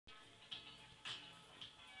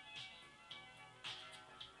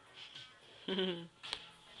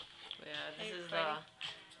Yeah, this is the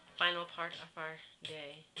final part of our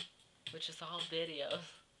day, which is all videos.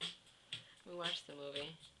 We watched the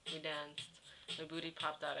movie. We danced. My booty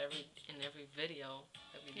popped out in every video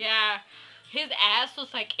that we did. Yeah. His ass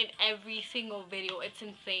was like in every single video. It's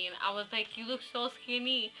insane. I was like, you look so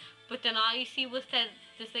skinny. But then all you see was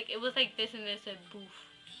it was like this and this and boof.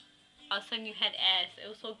 All of a sudden you had ass. It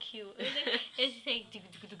was so cute. It was like, it's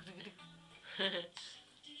like,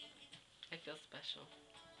 I feel special.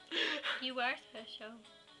 you are special.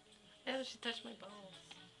 Yeah, she touched my balls.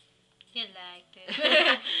 You liked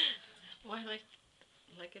it. Why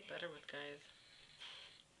like it better with guys?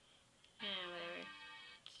 Yeah, whatever.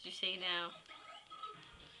 Did you say now?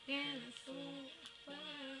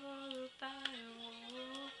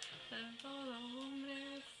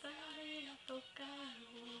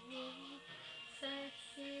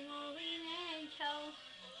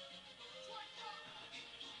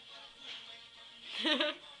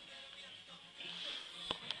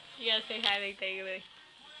 You gotta say hi like that, like.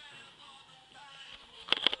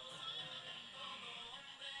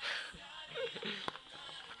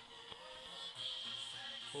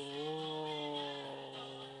 Oh,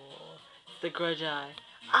 it's the grudge eye.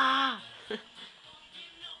 Ah!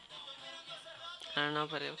 I don't know,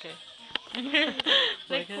 but okay.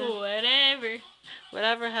 Like, whatever.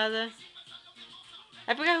 Whatever, Heather.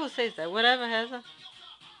 I forgot who says that. Whatever, Heather.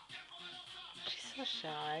 She's so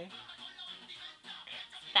shy.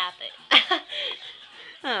 Stop it.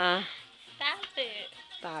 Uh-uh. Stop it.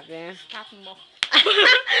 Stop it. Stop more.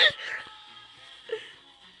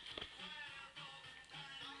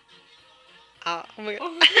 Oh my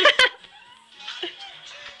god.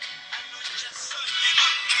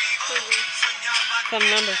 Some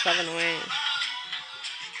number 7 away.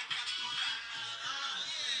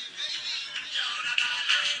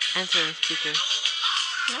 Answer the speaker.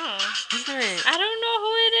 No. Answer it. I don't know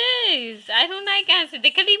who it is. I don't like answering.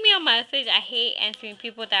 They could leave me a message. I hate answering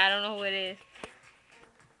people that I don't know who it is.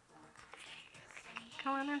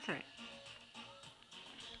 Come on, answer it.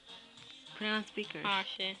 Put it on speaker. Oh,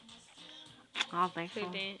 shit. Oh, thanks. So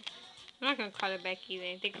then, I'm not gonna call it back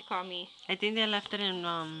either. They could call me. I think they left it in,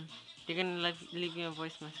 they're gonna leave you a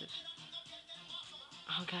voice message.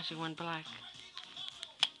 Oh gosh, it went black.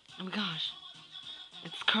 Oh my gosh.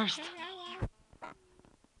 It's cursed.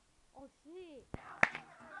 Oh, shit.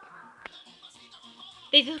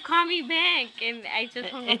 They just called me back, and I just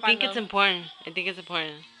hung up I think it's important. I think it's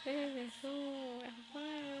important.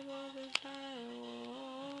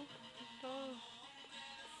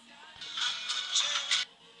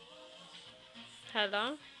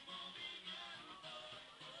 Hello?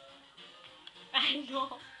 I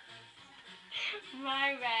know.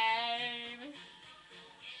 My bad.